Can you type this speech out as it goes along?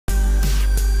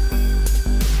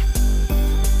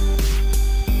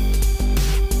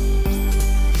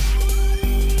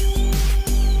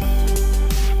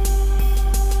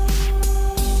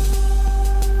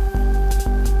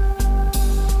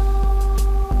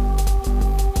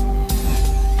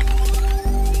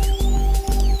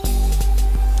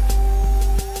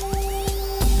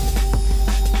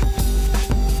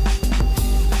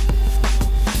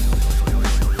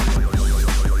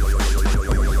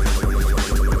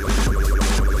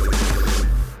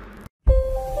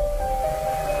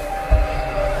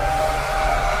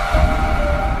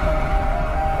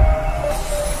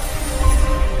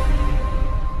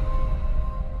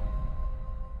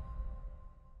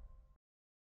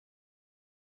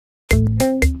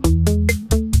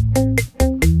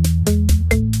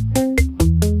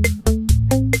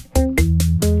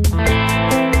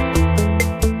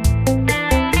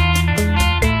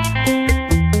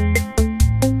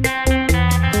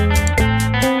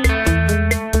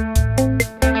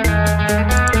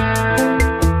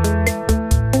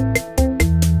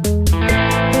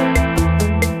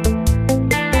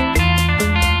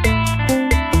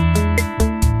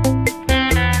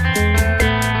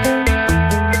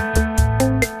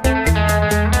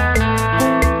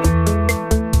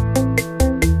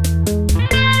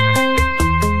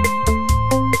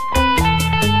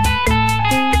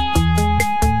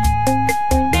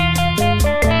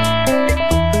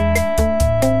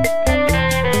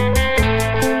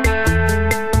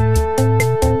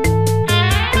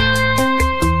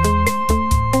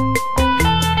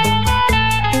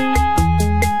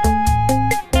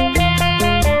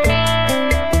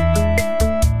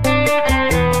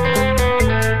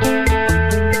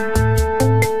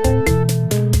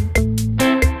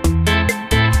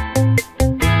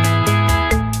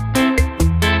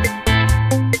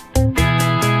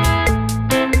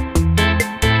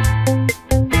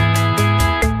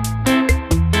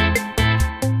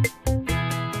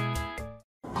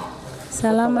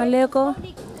Salam aleikum.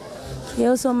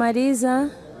 Eu sou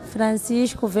Marisa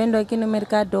Francisco, vendo aqui no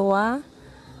Mercado Oua.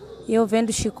 Eu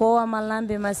vendo chicoa,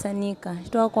 malambe e maçanica.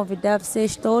 Estou a convidar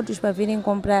vocês todos para virem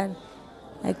comprar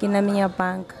aqui na minha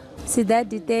banca. Cidade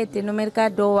de Tete, no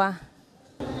Mercado Oua.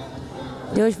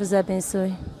 Deus vos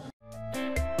abençoe.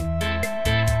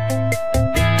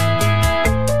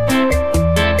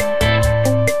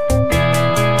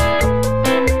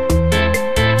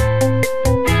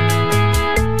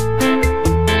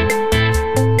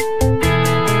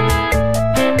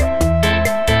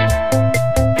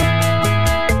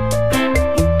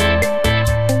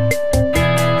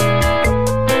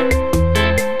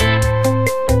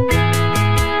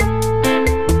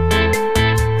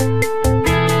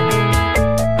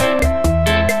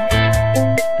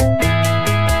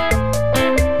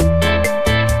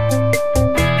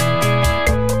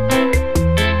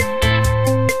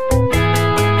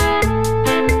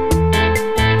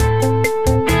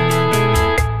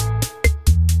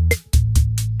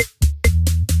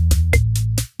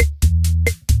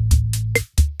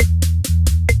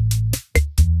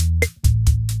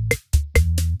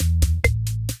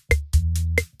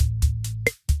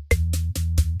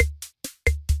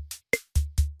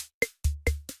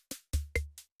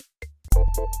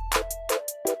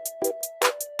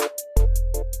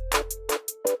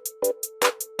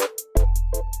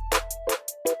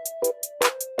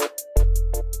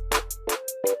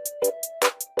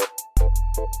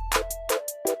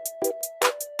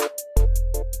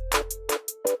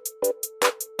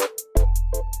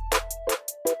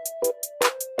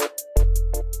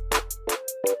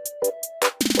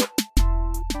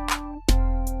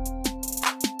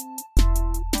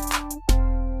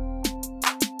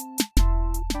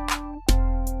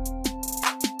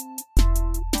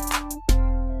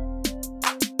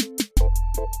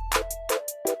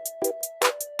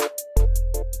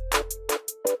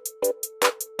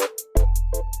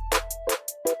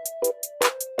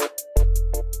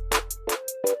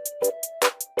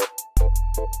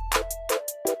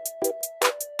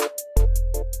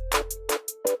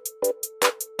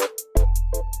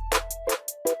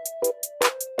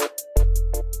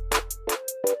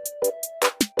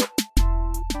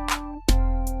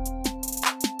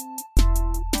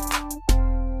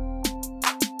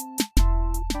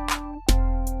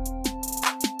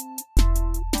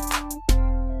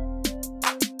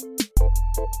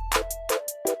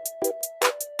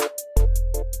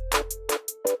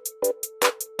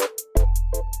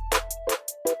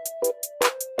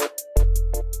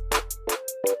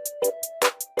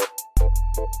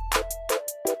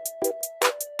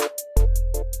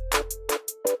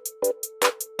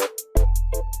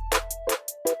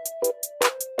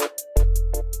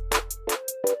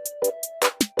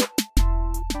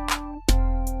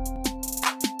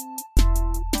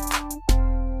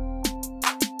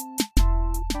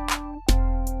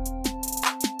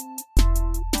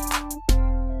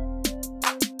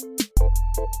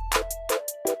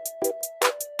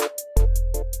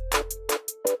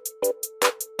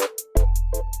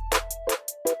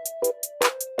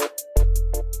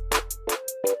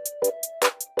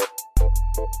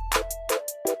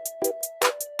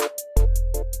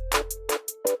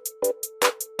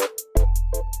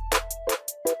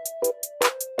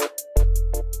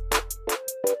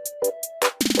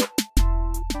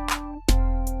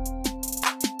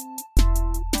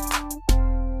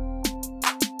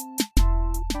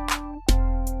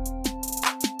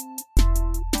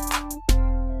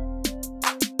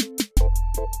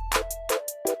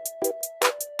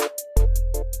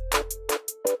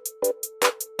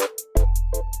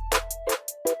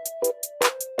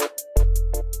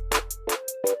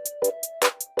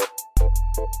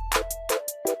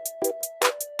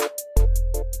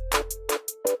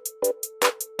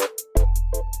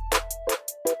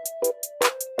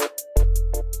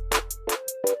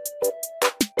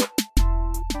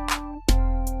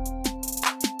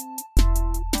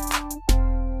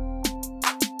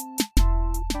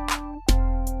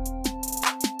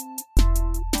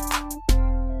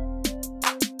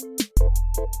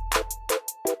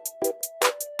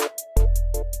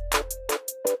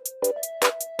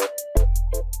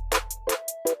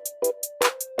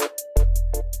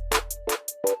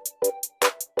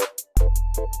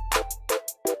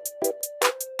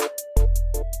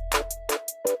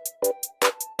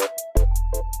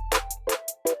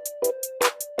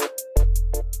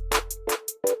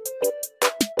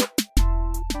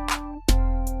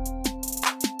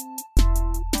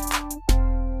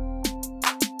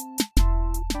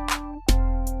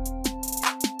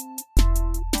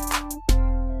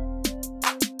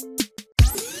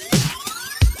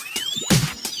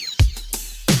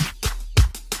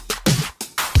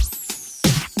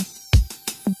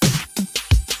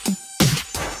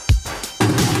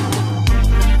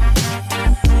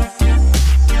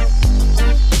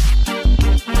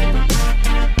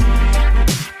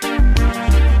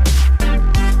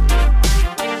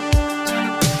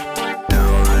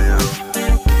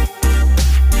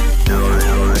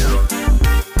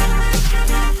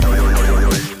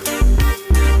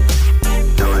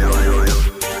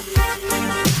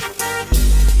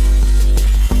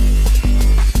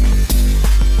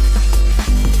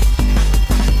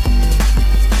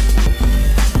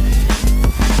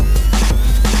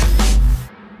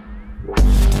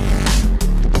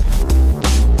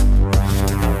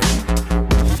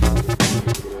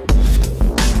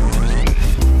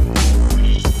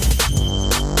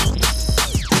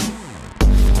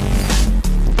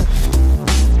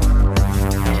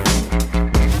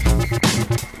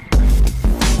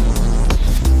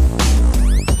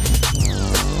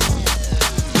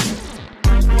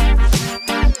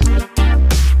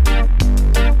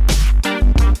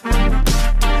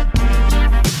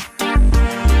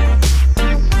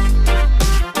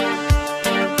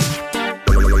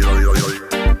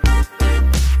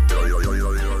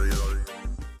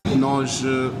 nós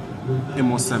em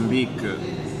Moçambique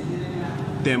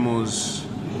temos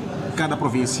cada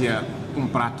província um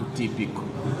prato típico.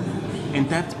 Em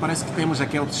Tete parece que temos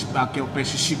aquele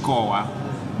peixe chicoa.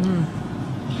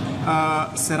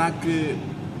 Será que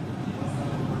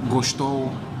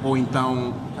gostou ou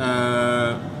então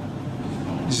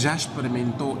já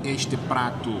experimentou este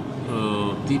prato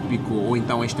típico ou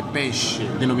então este peixe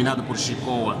denominado por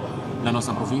chicoa na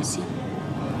nossa província?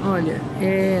 Olha,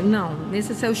 não,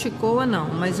 nesse é o chicoa não,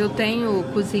 mas eu tenho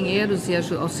cozinheiros e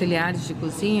auxiliares de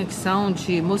cozinha que são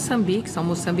de Moçambique, são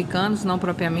moçambicanos, não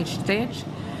propriamente de Tete,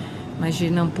 mas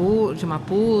de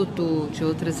Maputo, de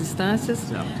outras instâncias.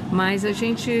 Certo. Mas a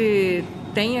gente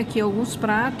tem aqui alguns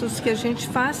pratos que a gente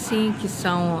faz sim, que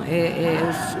são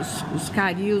os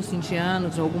carios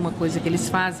indianos, alguma coisa que eles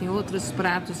fazem, outros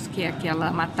pratos que é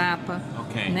aquela matapa,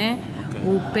 né? Okay.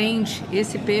 O pende,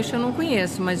 esse peixe eu não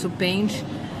conheço, mas o pende,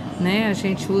 né, a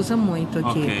gente usa muito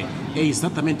aqui. Ok, é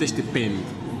exatamente este pende.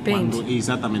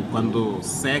 Exatamente, quando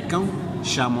secam,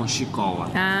 chamam chicoa.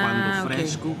 Quando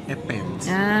fresco, é pende.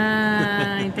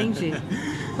 Entendi.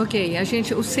 Ok,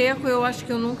 o seco eu acho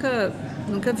que eu nunca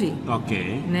vi.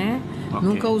 Ok. Né?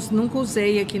 Okay. Nunca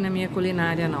usei aqui na minha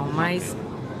culinária, não, mas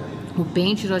o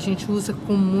pende a gente usa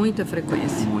com muita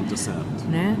frequência. Muito certo.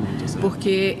 Né? Muito certo.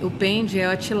 Porque o pende é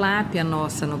a tilápia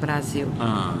nossa no Brasil.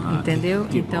 Entendeu?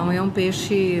 Então bom. É um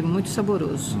peixe muito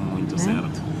saboroso. Muito né?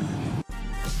 certo.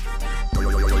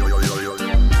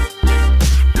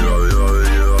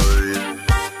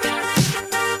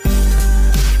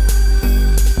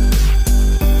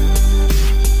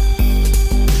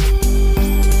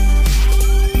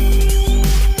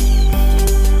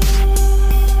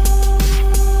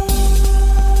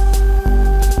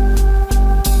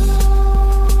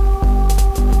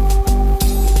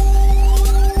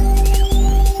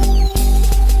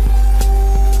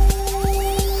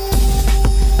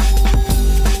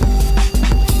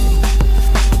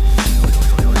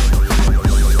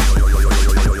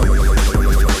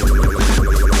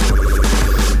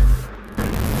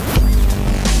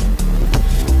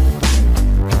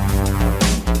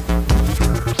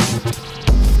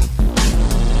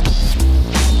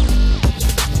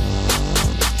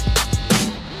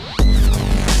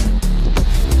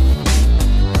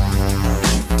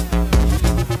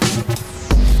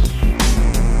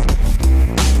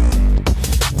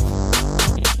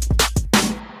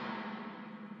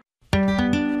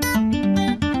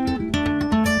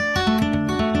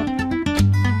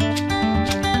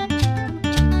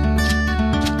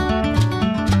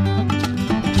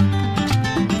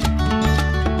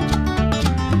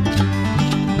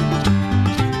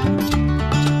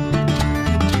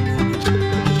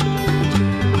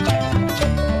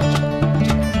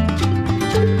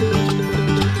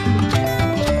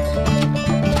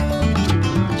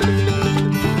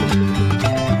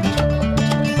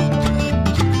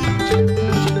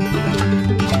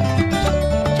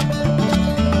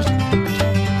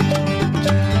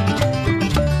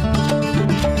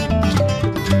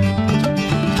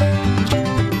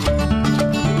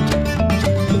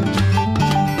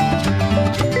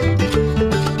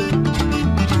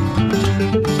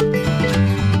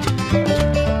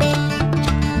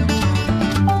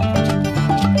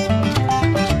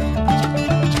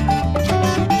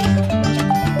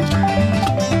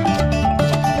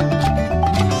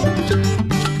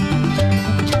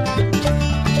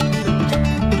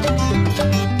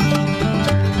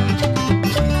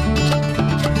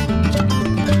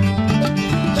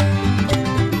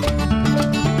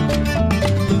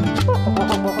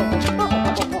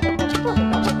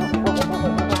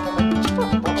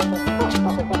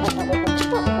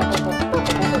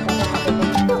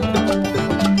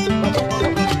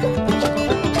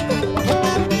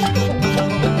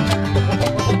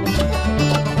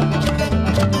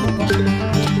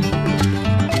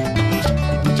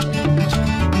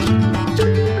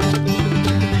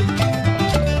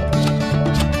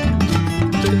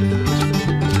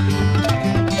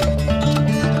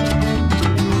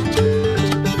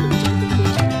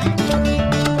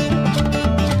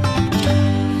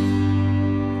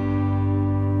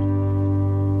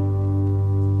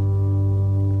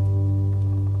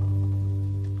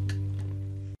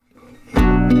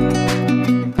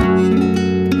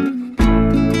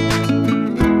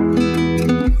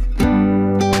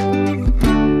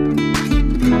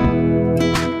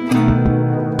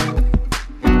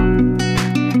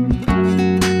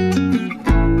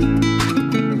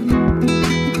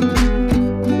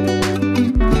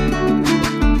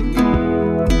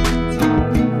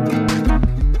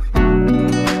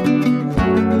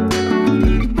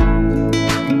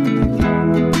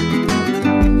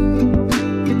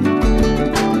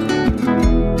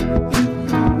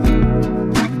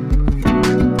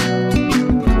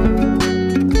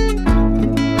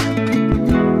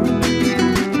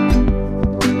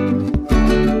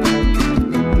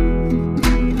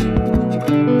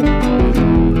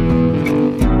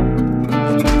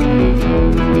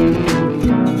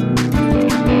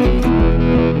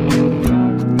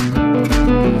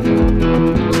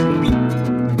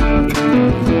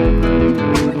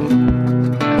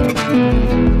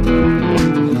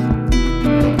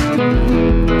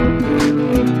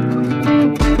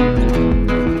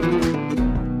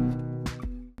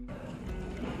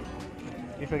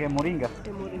 Isso aqui é moringa? É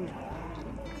moringa.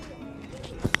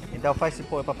 Então faz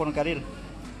para pôr no caril?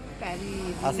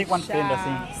 Caril. Assim quando prende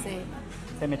assim? Sim.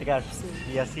 Sem metigar? Sim.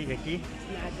 E assim aqui?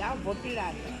 Nada, vou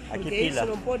pilar. Aqui porque pila? isso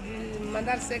não pode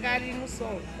mandar secar no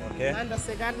sol. Ok. Manda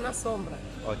secar na sombra.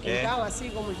 Ok. Então assim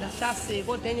como já está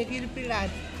seco, tem que ir pilar.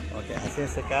 Ok, assim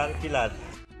secar, pilar.